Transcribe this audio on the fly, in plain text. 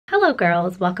Hello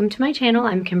girls, welcome to my channel.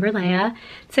 I'm Kimberlea.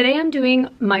 Today I'm doing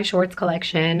my shorts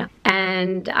collection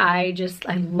and I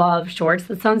love shorts.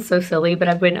 That sounds so silly, but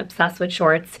I've been obsessed with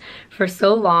shorts for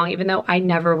so long, even though I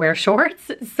never wear shorts.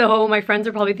 So my friends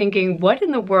are probably thinking, what in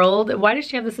the world? Why does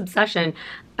she have this obsession?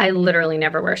 I literally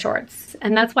never wear shorts.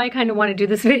 And that's why I kind of want to do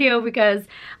this video, because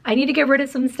I need to get rid of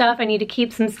some stuff. I need to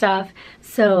keep some stuff.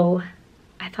 So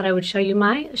I thought I would show you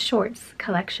my shorts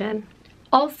collection.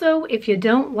 Also, if you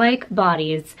don't like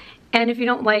bodies, and if you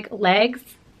don't like legs,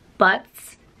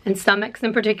 butts, and stomachs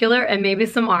in particular, and maybe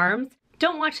some arms,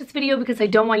 don't watch this video because I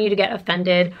don't want you to get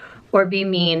offended or be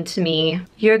mean to me.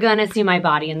 You're gonna see my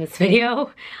body in this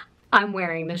video. I'm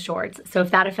wearing the shorts. So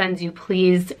if that offends you,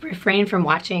 please refrain from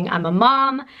watching. I'm a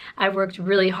mom. I've worked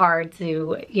really hard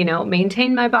to,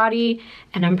 maintain my body,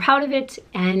 and I'm proud of it.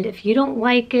 And if you don't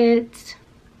like it,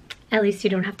 at least you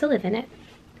don't have to live in it.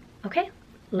 Okay,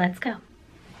 let's go.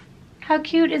 How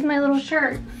cute is my little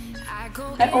shirt?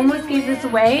 I almost gave this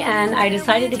away and I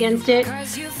decided against it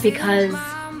because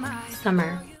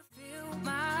summer.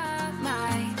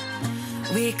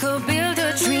 We could build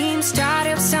a dream, start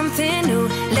up something new.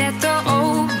 Let the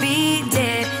old be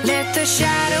dead, let the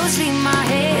shadows leave my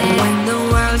head. When the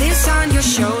world is on your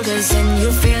shoulders and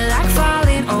you feel like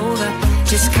falling over,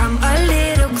 just come a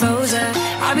little closer.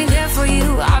 I'll be there for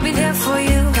you, I'll be there for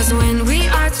you. Cause when we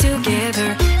are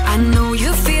together, I know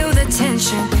you feel the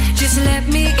tension. Just let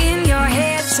me in your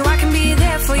head so I can be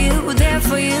there for you, there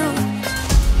for you.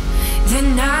 The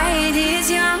night is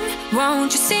young,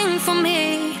 won't you sing for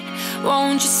me?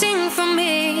 Won't you sing for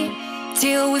me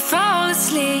till we fall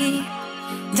asleep?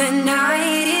 The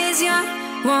night is young,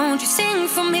 won't you sing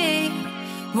for me?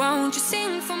 Won't you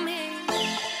sing for me?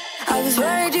 I was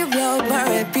worried you blow my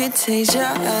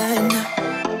reputation,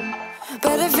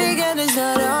 but I figured it's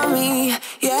not on me.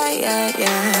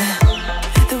 Yeah.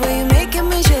 The way you're making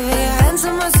me shiver, your hands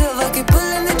on myself, I keep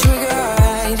pulling the trigger,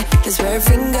 right? This very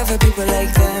finger for people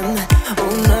like them.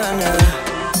 Oh no.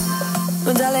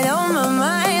 Well, darling, on my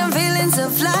mind, I'm feeling so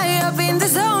fly up in the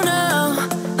zone now.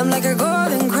 I'm like a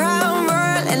golden crown,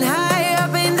 whirling high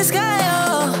up in the sky.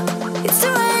 Oh, it's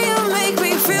the way you make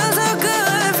me feel so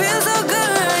good, feel so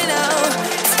good right now.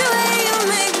 It's the way you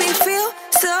make me feel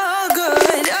so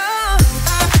good. Oh.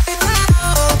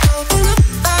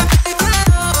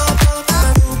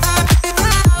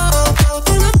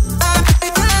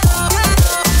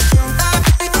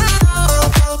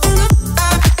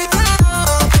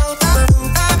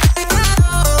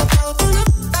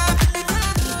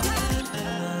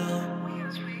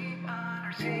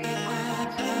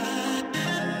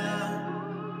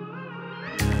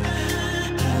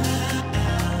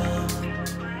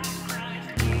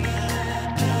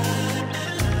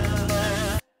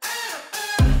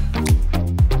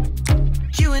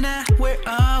 We're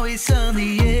always on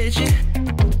the edge.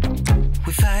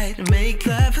 We fight and make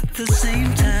love at the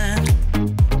same time.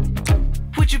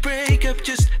 Would you break up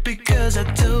just because I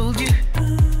told you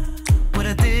what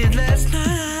I did last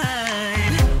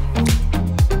night?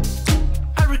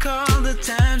 I recall the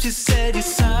times you said you're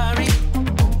sorry,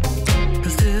 but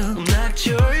still I'm not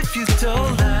sure if you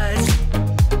told lies.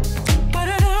 But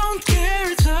I don't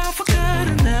care, it's all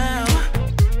forgotten now.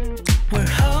 We're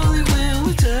holy when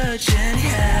we touch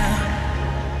anyhow.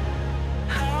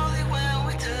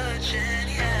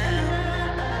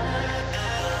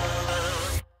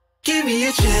 Give me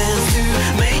a chance to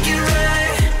make it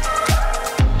right.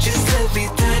 Just let me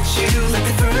touch you like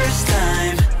the first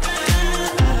time.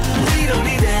 We don't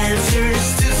need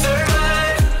answers to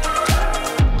survive.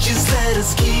 Just let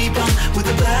us keep on with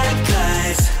the black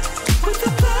guys. With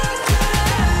the black guys.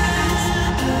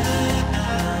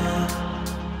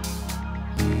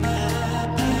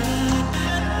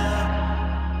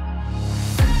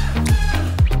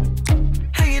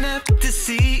 Hanging up to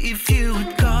see if you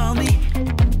would call me.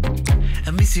 I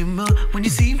miss you more when you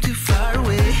seem too far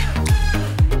away.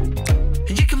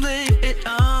 And you can blame it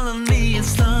all on me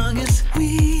as long as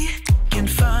we can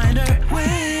find our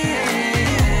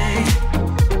way.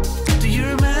 Do you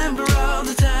remember all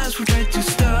the times we tried to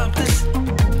stop this?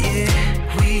 Yeah,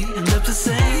 we end up the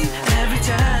same every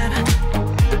time.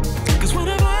 Cause when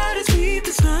our bodies meet,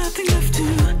 there's nothing left to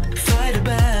fight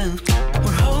about.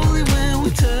 We're holy when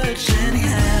we touch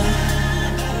anyhow.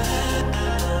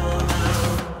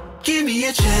 Give me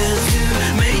a chance to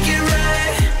make it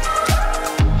right.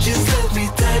 Just let me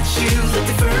touch you like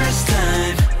the first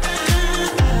time.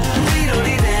 We don't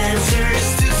need answers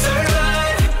to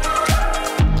survive.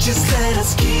 Just let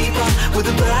us keep on with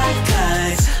the black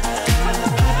guys.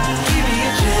 Give me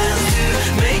a chance to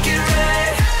make it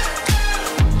right.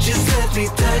 Just let me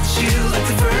touch you like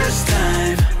the first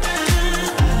time.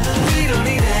 We don't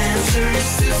need answers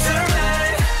to survive.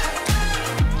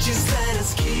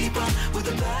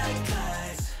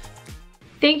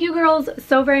 Thank you girls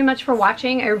so very much for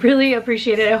watching. I really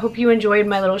appreciate it. I hope you enjoyed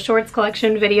my little shorts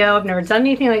collection video. I've never done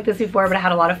anything like this before, but I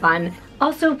had a lot of fun.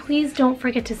 Also, please don't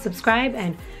forget to subscribe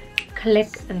and click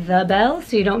the bell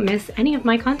so you don't miss any of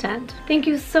my content. Thank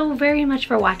you so very much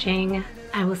for watching.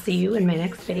 I will see you in my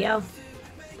next video.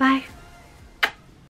 Bye.